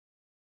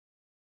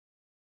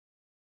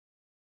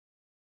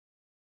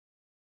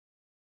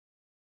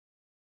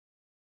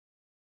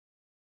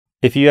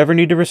If you ever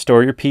need to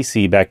restore your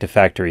PC back to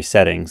factory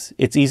settings,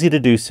 it's easy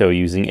to do so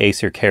using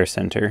Acer Care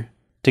Center.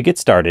 To get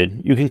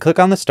started, you can click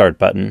on the Start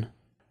button,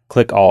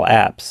 click All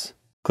Apps,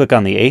 click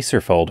on the Acer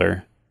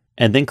folder,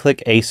 and then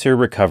click Acer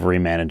Recovery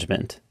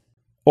Management.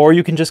 Or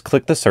you can just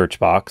click the search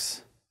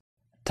box,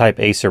 type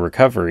Acer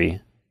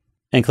Recovery,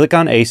 and click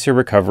on Acer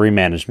Recovery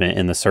Management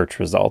in the search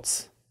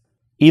results.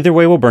 Either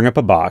way will bring up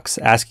a box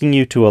asking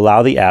you to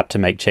allow the app to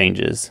make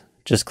changes.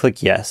 Just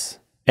click Yes,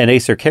 and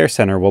Acer Care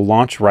Center will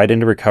launch right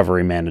into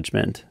Recovery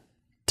Management.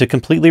 To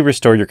completely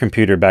restore your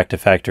computer back to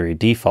factory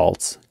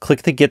defaults,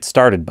 click the Get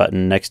Started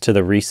button next to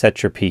the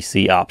Reset Your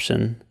PC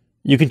option.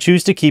 You can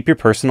choose to keep your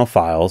personal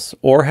files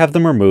or have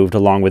them removed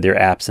along with your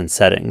apps and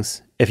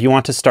settings. If you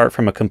want to start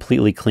from a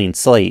completely clean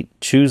slate,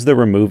 choose the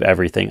Remove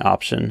Everything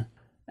option.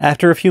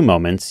 After a few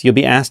moments, you'll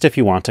be asked if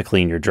you want to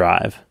clean your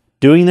drive.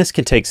 Doing this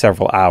can take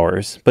several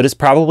hours, but is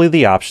probably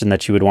the option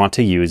that you would want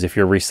to use if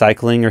you're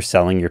recycling or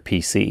selling your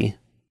PC.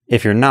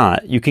 If you're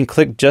not, you can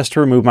click Just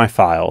Remove My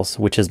Files,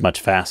 which is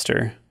much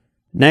faster.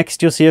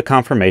 Next, you'll see a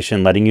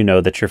confirmation letting you know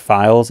that your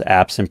files,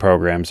 apps, and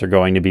programs are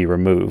going to be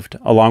removed,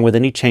 along with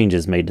any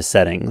changes made to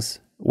settings.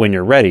 When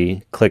you're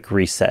ready, click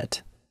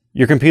Reset.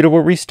 Your computer will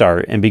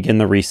restart and begin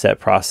the reset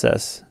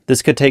process.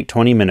 This could take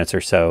 20 minutes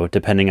or so,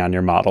 depending on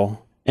your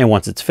model. And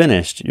once it's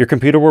finished, your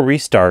computer will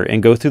restart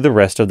and go through the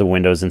rest of the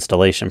Windows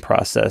installation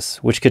process,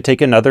 which could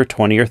take another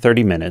 20 or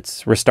 30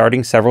 minutes,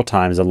 restarting several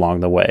times along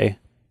the way.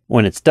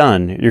 When it's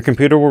done, your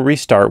computer will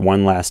restart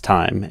one last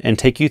time and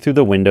take you through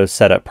the Windows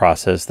setup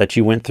process that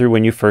you went through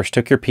when you first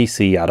took your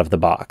PC out of the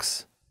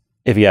box.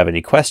 If you have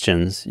any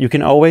questions, you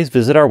can always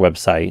visit our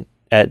website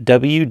at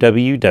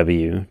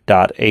www.acer.com.